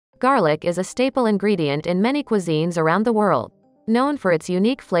Garlic is a staple ingredient in many cuisines around the world. Known for its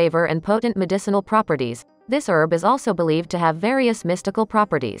unique flavor and potent medicinal properties, this herb is also believed to have various mystical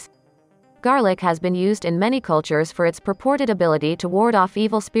properties. Garlic has been used in many cultures for its purported ability to ward off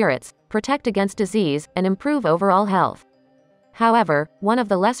evil spirits, protect against disease, and improve overall health. However, one of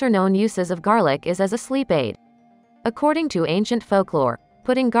the lesser-known uses of garlic is as a sleep aid. According to ancient folklore,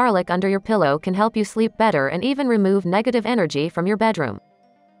 putting garlic under your pillow can help you sleep better and even remove negative energy from your bedroom.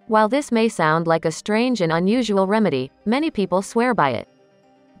 While this may sound like a strange and unusual remedy, many people swear by it.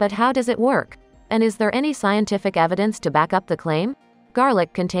 But how does it work? And is there any scientific evidence to back up the claim?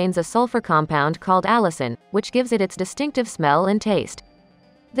 Garlic contains a sulfur compound called allicin, which gives it its distinctive smell and taste.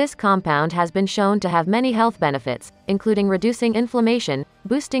 This compound has been shown to have many health benefits, including reducing inflammation,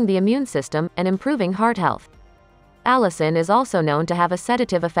 boosting the immune system, and improving heart health. Allicin is also known to have a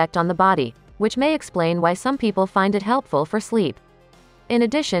sedative effect on the body, which may explain why some people find it helpful for sleep. In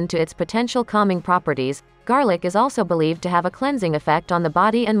addition to its potential calming properties, garlic is also believed to have a cleansing effect on the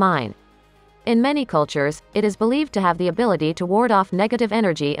body and mind. In many cultures, it is believed to have the ability to ward off negative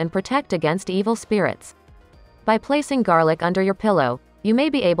energy and protect against evil spirits. By placing garlic under your pillow, you may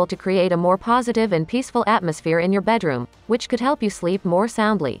be able to create a more positive and peaceful atmosphere in your bedroom, which could help you sleep more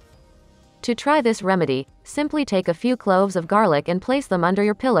soundly. To try this remedy, simply take a few cloves of garlic and place them under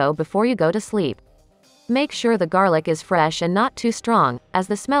your pillow before you go to sleep. Make sure the garlic is fresh and not too strong, as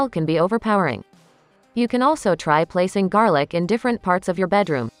the smell can be overpowering. You can also try placing garlic in different parts of your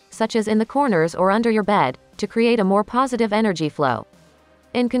bedroom, such as in the corners or under your bed, to create a more positive energy flow.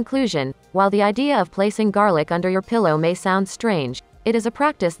 In conclusion, while the idea of placing garlic under your pillow may sound strange, it is a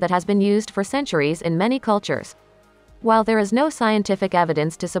practice that has been used for centuries in many cultures. While there is no scientific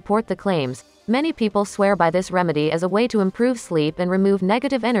evidence to support the claims, many people swear by this remedy as a way to improve sleep and remove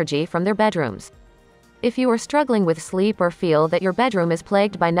negative energy from their bedrooms. If you are struggling with sleep or feel that your bedroom is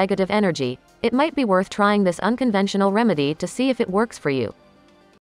plagued by negative energy, it might be worth trying this unconventional remedy to see if it works for you.